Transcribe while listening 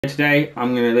Today,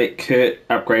 I'm going to let Kurt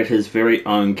upgrade his very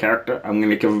own character. I'm going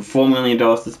to give him $4 million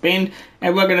to spend,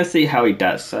 and we're going to see how he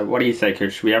does. So what do you say,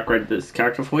 Kurt? Should we upgrade this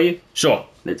character for you? Sure.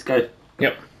 Let's go.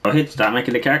 Yep. Go ahead, start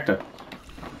making the character.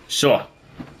 Sure.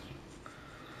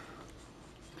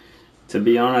 To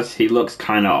be honest, he looks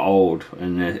kind of old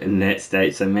in that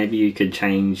state, so maybe you could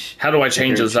change... How do I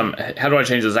change his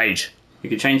age? You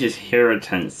could change his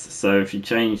inheritance. So if you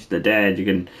change the dad, you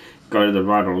can go to the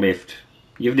right or left.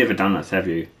 You've never done this, have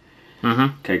you?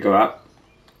 Mm-hmm. Okay, go up.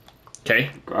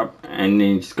 Okay. Go up, and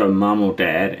then just go mum or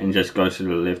dad, and just go to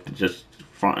the left, just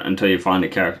until you find a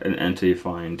character, until you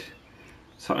find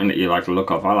something that you like the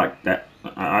look of. I like that.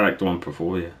 I like the one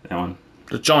before you. That one.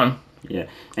 The John. Yeah,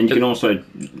 and you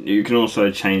can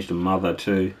also change the mother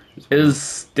too.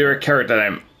 Is there a character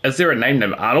name? Is there a name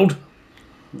named Arnold?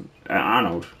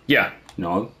 Arnold. Yeah.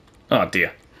 No. Oh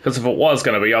dear. Because if it was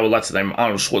going to be, I would like to name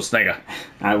Arnold Schwarzenegger.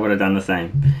 I would have done the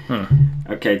same.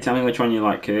 Okay, tell me which one you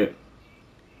like, Kurt.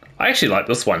 I actually like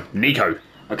this one, Nico.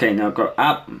 Okay, now go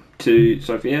up to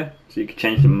Sophia, so you can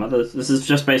change the mothers. This is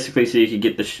just basically so you can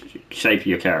get the shape of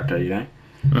your character, you know?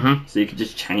 Mm-hmm. So you can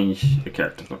just change the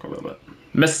character's look a little bit.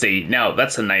 Misty. Now,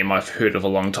 that's a name I've heard of a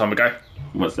long time ago.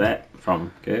 What's that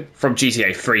from, Kurt? From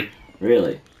GTA 3.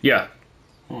 Really? Yeah.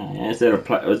 Oh, yeah. Is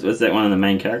that one of the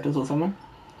main characters or something?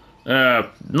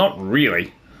 Not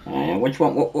really. Which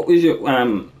one? What was your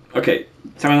Okay,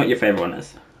 tell me what your favorite one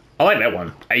is. I like that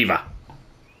one, Ava.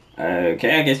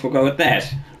 Okay, I guess we'll go with that.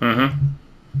 Mm-hmm.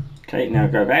 Okay, now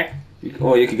go back.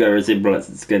 Or you could go resemblance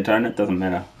and skin tone. It doesn't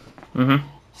matter. Mm-hmm.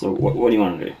 So what do you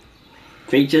want to do?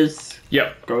 Features.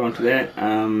 Yep. Go on to that.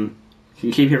 You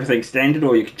can keep everything standard,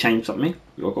 or you can change something.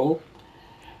 Your call.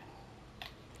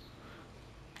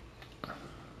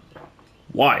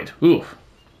 Wide. Ooh.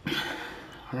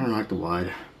 I don't like the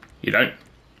wide. You don't?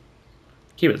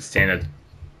 Keep it standard.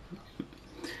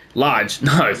 Large?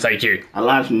 No, thank you. A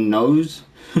large nose?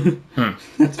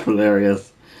 That's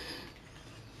hilarious.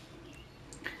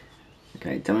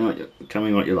 Okay, tell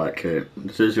me what you like, Kurt.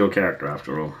 This is your character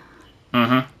after all.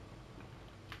 Mm-hmm.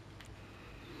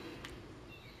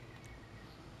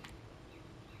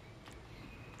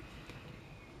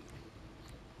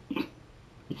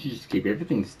 You should just keep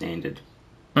everything standard.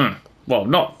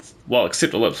 Well,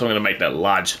 except the lips, I'm going to make that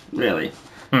large. Really?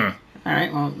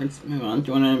 Alright, well, let's move on.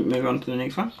 Do you want to move on to the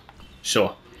next one?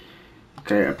 Sure.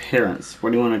 Okay, appearance.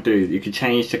 What do you want to do? You can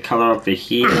change the colour of the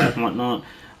hair and whatnot.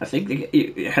 I think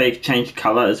how you can change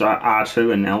colour is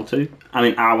R2 and L2. I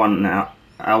mean R1 and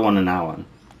L1 and R1.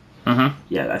 Mm-hmm.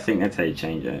 Yeah, I think that's how you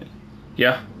change it.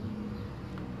 Yeah.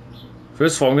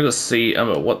 First of all, I'm going to see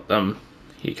what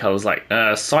hair colour's like.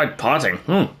 Side parting.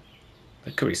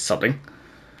 That could be something.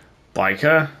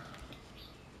 Biker.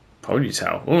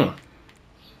 Ponytail.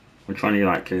 Which one do you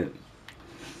like, Kurt?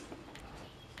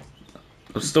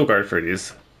 I'm still going through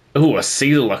this. Ooh, a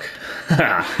Caesar look.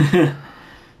 What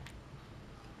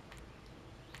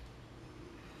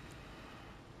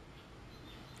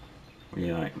do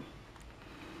you like?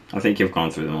 I think you've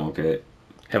gone through them all, Kurt.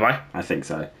 Have I? I think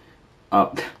so.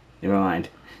 Oh, never mind.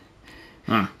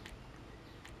 The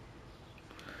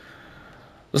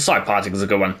side parting is a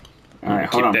good one. Alright,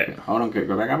 hold on, Kurt.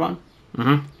 Go back up one.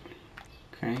 Mm-hmm.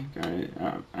 Okay, go.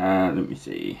 Let me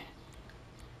see.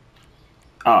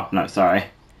 Oh, no, sorry.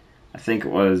 I think it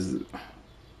was...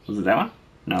 Was it that one?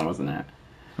 No, it wasn't that.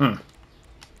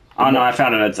 Oh, no, I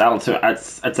found it. It's L2.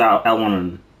 It's L1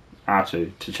 and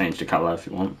R2 to change the colour if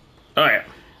you want. Oh, yeah.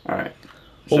 Alright.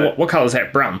 Well, So, what colour is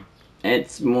that? Brown?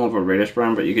 it's more of a reddish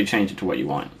brown, but you can change it to what you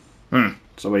want.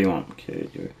 So what do you want? Okay,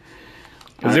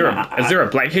 Is there a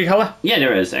black hair colour? yeah,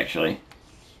 there is, actually.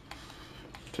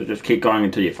 So just keep going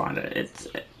until you find it.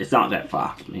 It's not that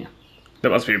far from here. That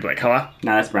must be a black colour.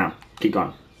 No, that's brown. Keep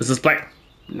going. Is this black?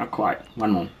 Not quite.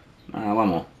 One more. One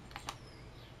more.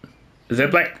 Is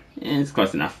that black? Yeah, it's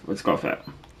close enough. Let's go for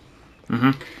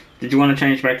that. Did you want to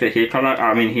change back the hair color?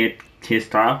 I mean,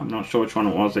 hairstyle. I'm not sure which one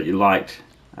it was that you liked.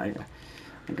 I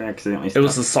accidentally. It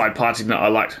was the side parting that I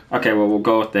liked. Okay, well, we'll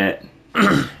go with that.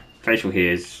 Facial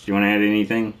hairs. Do you want to add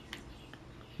anything?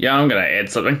 Yeah, I'm going to add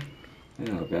something.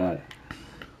 Oh, God.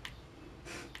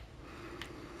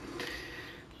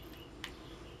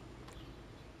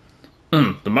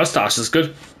 The mustache is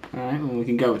good. Alright, well, we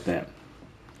can go with that.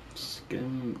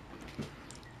 Skin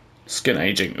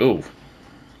aging. Ooh.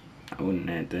 I wouldn't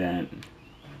add that.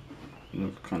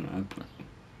 Looks kind of ugly.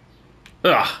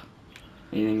 Ugh.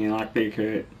 Anything you like there,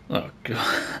 Kurt? Oh,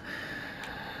 God.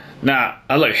 Nah,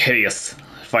 I look hideous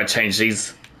if I change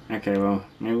these. Okay, well,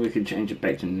 maybe we could change it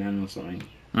back to none or something.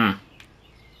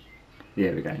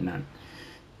 There we go, none.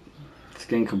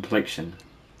 Skin complexion.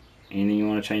 Anything you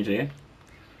want to change there?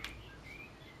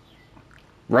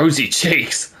 Rosy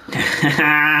cheeks.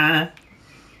 I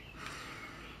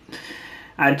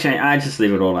just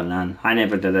leave it all at none. I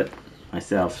never did it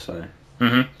myself, so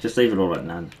just leave it all at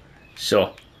none.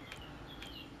 Sure.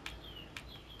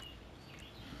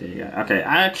 There you go. Okay,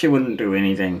 I actually wouldn't do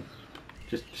anything.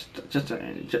 Just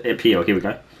appeal. Here we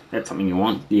go. That's something you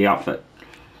want. The outfit.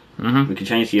 We can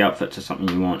change the outfit to something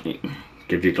you want.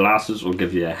 Give you glasses or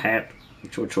give you a hat.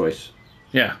 It's your choice.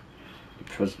 Yeah.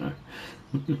 Prisoner.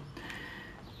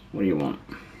 What do you want?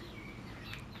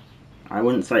 I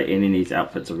wouldn't say any of these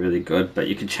outfits are really good, but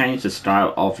you can change the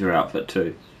style of your outfit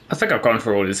too. I think I've gone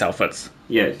through all these outfits.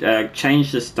 Yeah,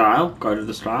 change the style. Go to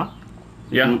the style.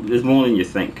 Yeah. There's more than you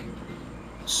think.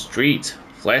 Street,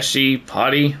 flashy,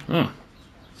 party.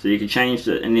 So you can change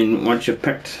it, and then once you've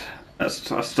picked a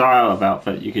style of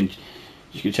outfit, you can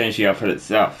change the outfit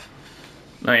itself.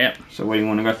 Oh yeah. So what do you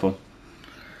want to go for?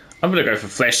 I'm gonna go for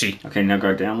flashy. Okay, now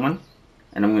go down one,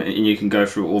 and and you can go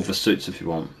through all the suits if you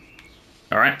want.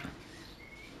 All right.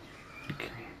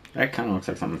 Okay. That kind of looks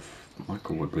like something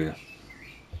Michael would wear.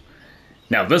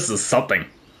 Now this is something.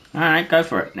 All right, go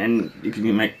for it. And you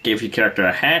can give your character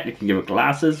a hat. You can give it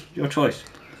glasses. Your choice.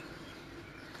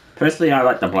 Personally, I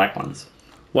like the black ones.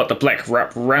 What, the black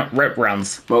wrap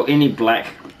rounds? Well, any black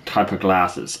type of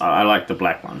glasses. I like the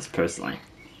black ones personally.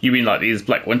 You mean like these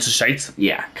black winter shades?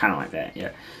 Yeah, kind of like that.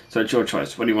 Yeah. So it's your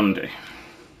choice. What do you want to do?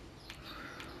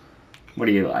 What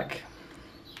do you like?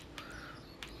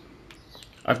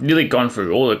 I've nearly gone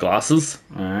through all the glasses.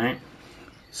 All right.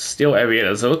 Still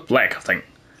aviators. They look black, I think.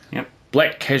 Yep.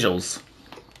 Black casuals.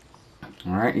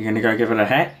 All right. You're gonna go give it a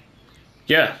hat.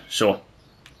 Yeah, sure.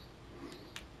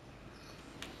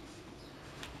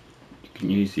 You can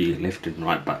use the left and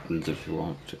right buttons if you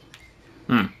want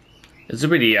to. Is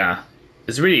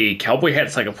there any cowboy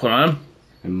hats I can put on him?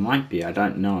 It might be. I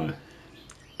don't know.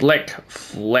 Black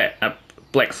flat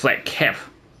cap.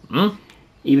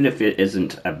 Even if it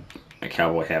isn't a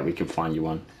cowboy hat, we can find you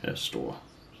one at a store.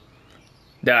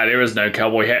 Nah, there is no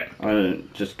cowboy hat.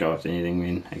 Just go with anything,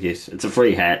 then. I guess it's a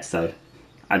free hat, so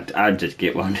I'd just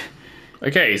get one.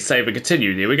 Okay, save and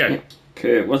continue. There we go.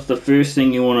 Okay, what's the first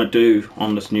thing you want to do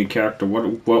on this new character?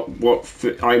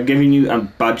 I'm giving you a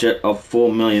budget of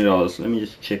 $4 million. Let me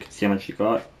just check and see how much you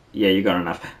got. Yeah, you got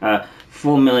enough.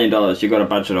 $4 million you got a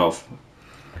budget of.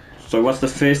 So what's the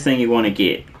first thing you want to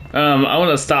get? I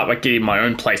want to start by getting my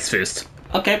own place first.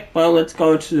 Okay, well, let's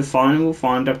go to the phone and we'll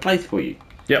find a place for you.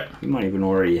 Yep. You might even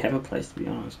already have a place, to be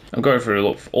honest. I'm going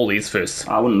through all these first.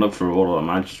 I wouldn't look for all of them.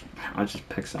 I just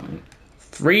pick something.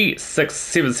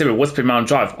 3677 Whispering Mountain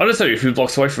Drive. I just know you're a few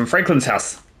blocks away from Franklin's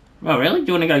house. Oh, really? Do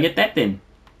you want to go get that then?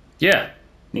 Yeah.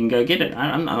 Then go get it.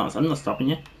 I'm not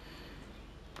stopping you.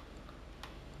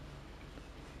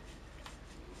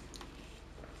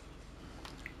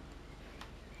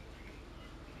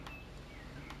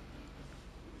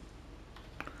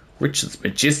 Richard's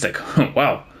Majestic.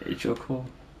 Wow. It's your call.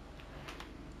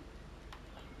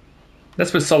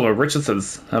 That's where Solomon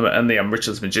Richardson's and the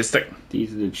Richard's Majestic.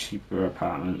 These are the cheaper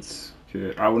apartments.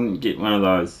 I wouldn't get one of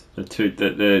those.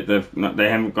 They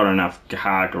haven't got enough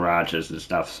car garages and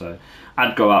stuff, so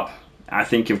I'd go up. I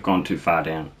think you've gone too far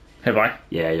down. Have I?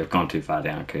 Yeah, you've gone too far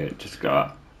down, Kurt. Just go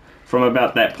up. From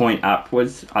about that point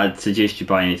upwards, I'd suggest you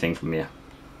buy anything from there.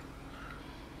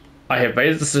 I have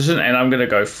made a decision, and I'm going to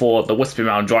go for the Whispering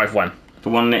Mountain Drive one. The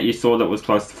one that you saw that was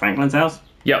close to Franklin's house?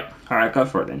 Yep. Alright, go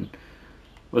for it then.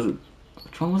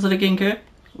 Which one was it again, Kurt?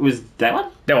 Was that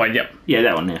one? That one, yep. Yeah,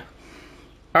 that one there.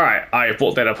 Alright, I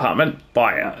bought that apartment.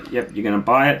 Buy it. Yep, you're going to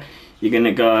buy it. You're going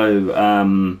to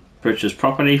go purchase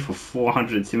property for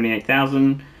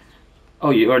 $478,000.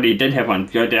 Oh, you already did have one.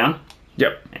 Go down.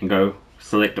 Yep. And go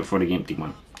select it for the empty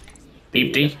one.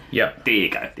 Empty? Yep. There you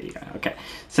go. Okay.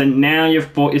 So now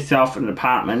you've bought yourself an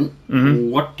apartment.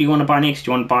 What do you want to buy next?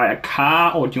 Do you want to buy a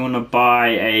car or do you want to buy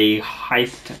a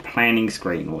heist planning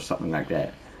screen or something like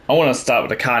that? I want to start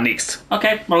with a car next.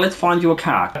 Okay, well, let's find you a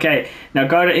car. Okay, now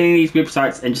go to any of these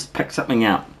websites and just pick something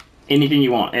out. Anything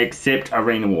you want, except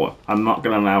Arena War. I'm not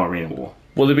going to allow Arena War.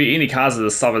 Will there be any cars in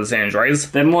the Southern San Andreas?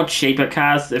 They're more cheaper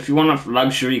cars. If you want a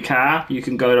luxury car, you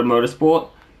can go to Motorsport.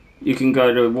 You can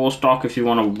go to Warstock if you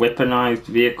want a weaponized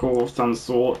vehicle of some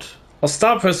sort. I'll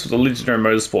start first with the Legendary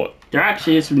Motorsport. There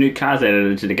actually is some new cars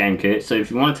added into the game, Kurt, so if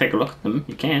you want to take a look at them,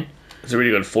 you can. Is there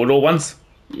really good four-door ones?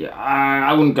 Yeah,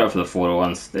 I wouldn't go for the four-door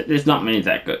ones. There's not many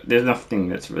that good. There's nothing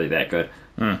that's really that good.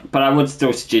 But I would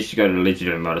still suggest you go to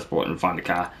Legendary Motorsport and find a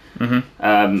car.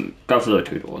 Go for the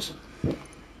 2 doors.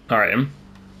 Alright.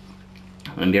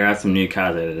 And there are some new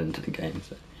cars added into the game.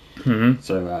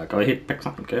 So, go ahead, pick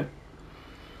something, Kurt.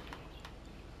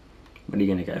 What are you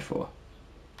going to go for?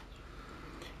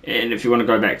 And if you want to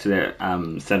go back to that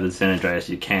Southern San Andreas,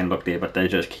 you can look there, but they're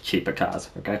just cheaper cars.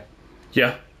 Okay.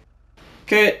 Yeah.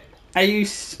 Kurt, are you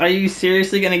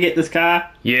seriously going to get this car?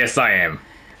 Yes, I am.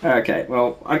 Okay.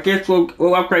 Well, I guess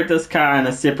we'll upgrade this car in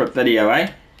a separate video,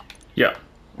 eh? Yeah.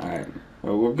 All right.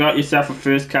 Well, we've got yourself a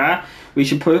first car. We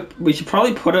should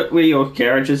probably put it where your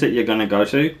garage is that you're going to go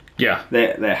to. Yeah.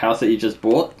 That house that you just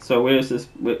bought. So where is this?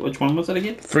 Which one was it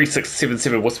again?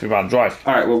 3677 Westby Barn Drive.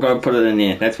 All right, we'll go put it in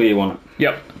there. That's where you want it.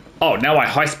 Yep. Oh, now my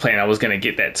heist plan, I was going to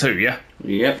get that too, yeah?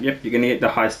 Yep. You're going to get the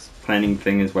heist planning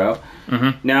thing as well.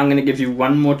 Mm-hmm. Now I'm going to give you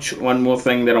one more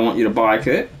thing that I want you to buy,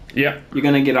 Kurt. Yep. You're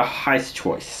going to get a heist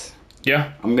choice.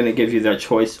 Yeah. I'm going to give you the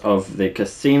choice of the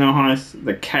casino heist,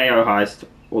 the KO heist,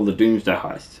 or the Doomsday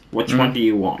heist. Which one do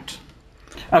you want?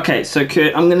 Okay, so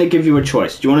Kurt, I'm going to give you a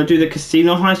choice. Do you want to do the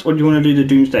casino heist or do you want to do the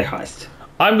Doomsday heist?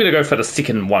 I'm going to go for the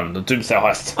second one, the Doomsday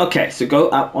heist. Okay, so go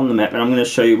up on the map and I'm going to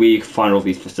show you where you can find all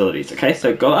these facilities. Okay,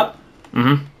 so go up.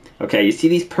 Mm-hmm. Okay, you see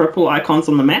these purple icons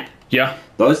on the map? Yeah.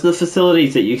 Those are the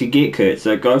facilities that you could get, Kurt.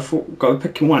 So go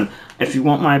pick one. If you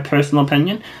want my personal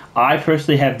opinion, I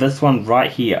personally have this one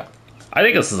right here. I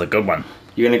think this is a good one.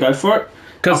 You're going to go for it?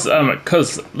 Because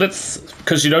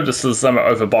you know this is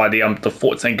over by the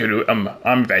Fort St. Kudu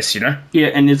army base, you know. Yeah,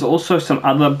 and there's also some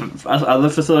other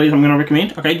facilities I'm going to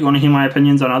recommend. Okay, do you want to hear my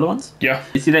opinions on other ones? Yeah.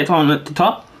 You see that one at the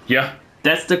top? Yeah.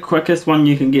 That's the quickest one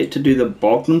you can get to do the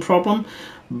Bogdan problem.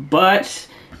 But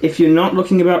if you're not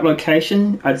looking about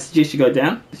location, I'd suggest you go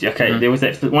down. Okay, there was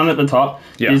that one at the top.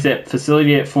 Yeah. There's that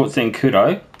facility at Fort St.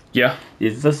 Kudu. Yeah.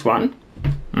 There's this one.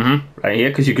 Right here,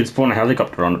 because you could spawn a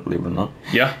helicopter on it, believe it or not.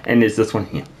 Yeah. And there's this one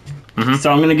here.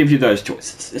 So I'm going to give you those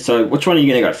choices. So which one are you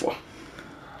going to go for?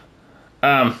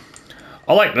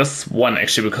 I like this one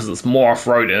actually because it's more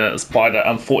off-road and it's by the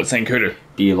Fort St. Kudu.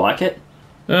 Do you like it?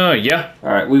 Yeah.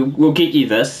 Alright, we'll get you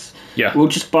this. Yeah. We'll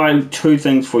just buy 2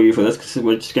 things for you for this because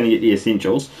we're just going to get the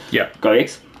essentials. Yeah. Go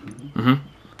X.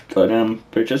 Go down,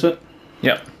 purchase it.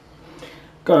 Yeah.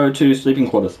 Go to sleeping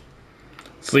quarters.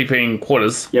 Sleeping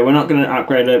quarters. Yeah, we're not going to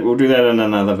upgrade it. We'll do that in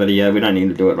another video. We don't need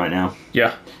to do it right now.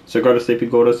 Yeah. So go to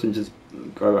sleeping quarters and just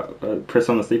go press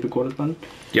on the sleeping quarters button.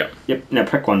 Yeah. Yep. Now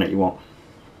pick one that you want.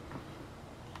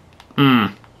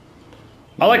 I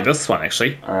like this one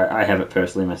actually. Alright, I have it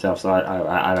personally myself, so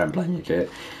I don't blame you, Kurt.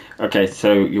 Okay,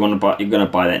 so you're gonna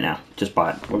buy that now. Just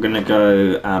buy it. We're gonna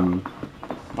go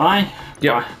buy.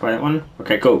 Yeah. Buy that one.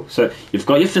 Okay, cool. So you've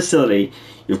got your facility,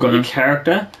 you've got your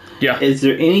character. Yeah. Is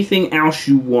there anything else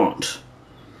you want?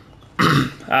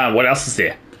 What else is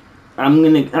there? I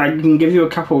can give you a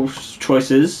couple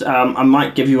choices. I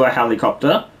might give you a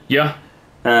helicopter. Yeah.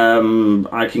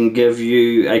 I can give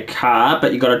you a car,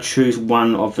 but you got to choose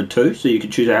one of the 2. So you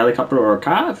can choose a helicopter or a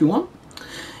car if you want.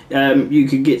 You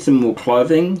could get some more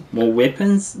clothing, more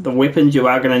weapons. The weapons you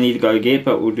are going to need to go get,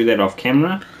 but we'll do that off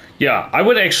camera. Yeah, I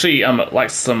would actually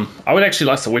like some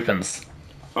weapons.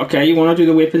 Okay, you want to do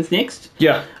the weapons next?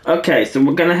 Yeah. Okay, so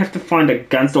we're going to have to find a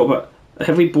gun store, but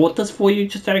have we bought this for you,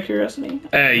 just out of curiosity?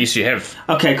 Yes, you have.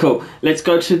 Okay, cool. Let's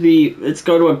go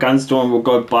to a gun store and we'll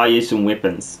go buy you some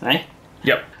weapons, eh?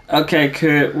 Yep. Okay,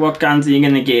 Kurt, what guns are you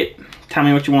going to get? Tell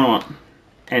me what you want.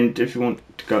 And if you want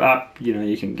to go up,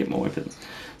 you can get more weapons.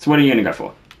 So what are you going to go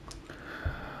for?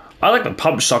 I like the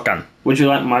pump shotgun. Would you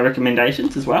like my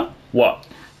recommendations as well? What?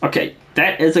 Okay,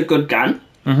 that is a good gun.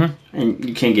 And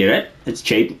you can get it. It's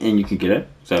cheap and you can get it.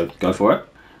 So go for it.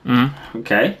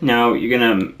 Okay, now you're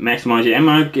going to maximize your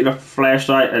ammo, get a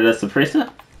flashlight and a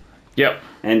suppressor. Yep.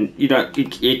 And you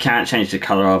can't change the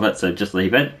color of it, so just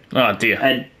leave it. Oh dear.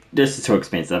 And this is too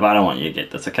expensive. I don't want you to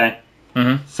get this, okay?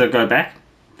 So go back.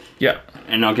 Yep.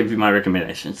 And I'll give you my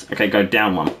recommendations. Okay, go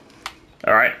down one.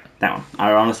 Alright. That one.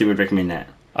 I honestly would recommend that.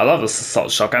 I love this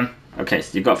assault shotgun. Okay,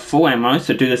 so you've got full ammo,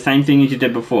 so do the same thing as you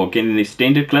did before. Get an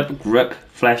extended clip, grip,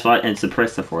 flashlight, and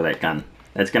suppressor for that gun.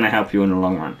 That's going to help you in the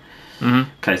long run.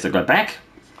 Okay, so go back.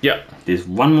 Yep. There's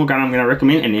one more gun I'm going to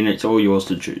recommend, and then it's all yours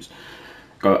to choose.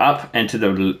 Go up and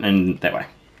that way.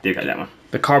 There you go, that one.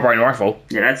 The carbine rifle.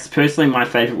 Yeah, that's personally my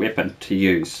favourite weapon to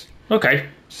use. Okay.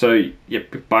 So,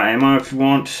 yep, buy ammo if you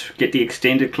want. Get the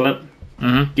extended clip.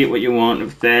 Get what you want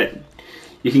with that.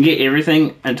 You can get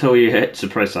everything until you hit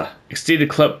suppressor. Extended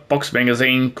clip, box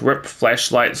magazine, grip,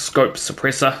 flashlight, scope,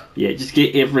 suppressor. Yeah, just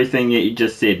get everything that you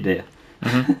just said there.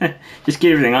 Just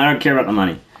get everything. I don't care about the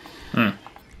money.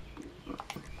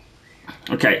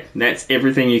 Okay, that's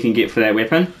everything you can get for that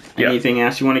weapon. Yep. Anything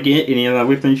else you want to get? Any other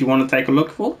weapons you want to take a look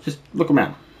for? Just look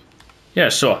around. Yeah,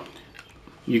 sure.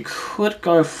 You could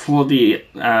go for the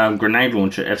grenade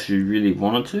launcher if you really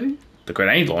wanted to. The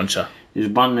grenade launcher? There's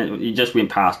one that you just went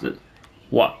past it.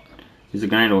 What? There's a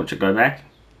grenade launcher. Go back.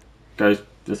 Goes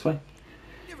this way.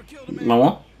 No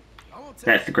more?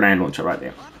 That's the grenade launcher right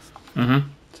there. Mm-hmm.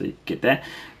 So you get that.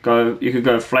 You could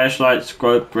go flashlight,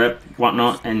 scope, grip,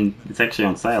 whatnot, and it's actually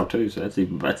on sale too. So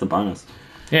that's a bonus.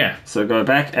 Yeah. So go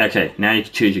back. Okay, now you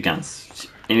can choose your guns.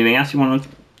 Anything else you want to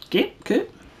get, Kurt?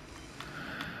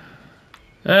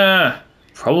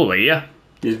 Probably, yeah.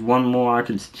 There's one more I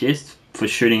could suggest for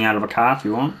shooting out of a car if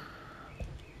you want.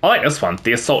 I like this one,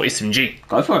 the Assault SMG.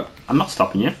 Go for it. I'm not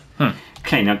stopping you.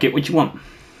 Okay, now get what you want.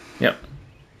 Yep.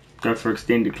 Go for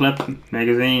extended clip,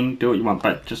 magazine, do what you want,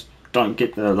 but just don't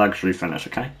get the luxury finish,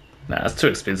 okay? Nah, that's too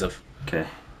expensive. Okay.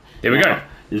 There we go.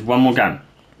 There's one more gun.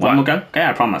 One Right. more gun? Okay,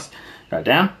 I promise. Go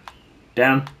down,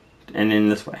 down, and then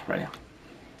this way, right here.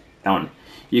 That one.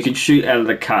 You can shoot out of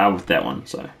the car with that one,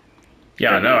 so.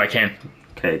 Yeah, I know I can.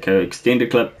 Okay, go extended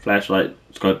clip, flashlight,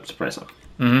 scope, suppressor.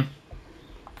 Mm-hmm.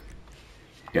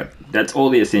 Yep, that's all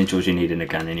the essentials you need in a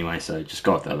gun anyway, so just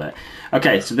go with that.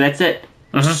 Okay, so that's it.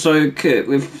 So, Kurt,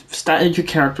 we've started your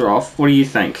character off. What do you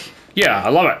think? Yeah, I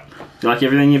love it. You like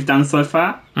everything you've done so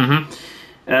far?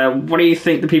 Mm-hmm. What do you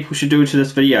think the people should do to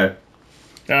this video?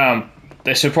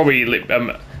 They should probably like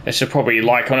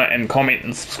on it and comment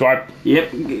and subscribe.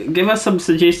 Yep, give us some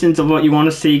suggestions of what you want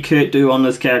to see Kurt do on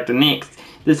this character next.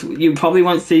 You probably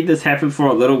won't see this happen for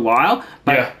a little while,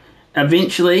 but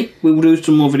eventually we will do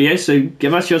some more videos, so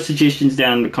give us your suggestions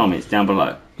down in the comments down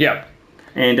below. Yeah.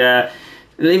 And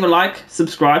leave a like,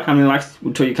 subscribe. How many likes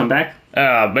until you come back?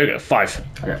 Maybe 5.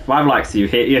 Okay, 5 likes. You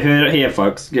heard it here,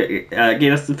 folks. Get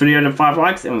us the video to 5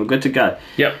 likes and we're good to go.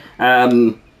 Yep. Do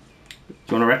you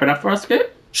want to wrap it up for us,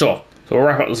 Kurt? Sure. So we'll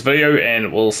wrap up this video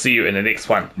and we'll see you in the next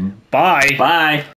one. Bye. Bye.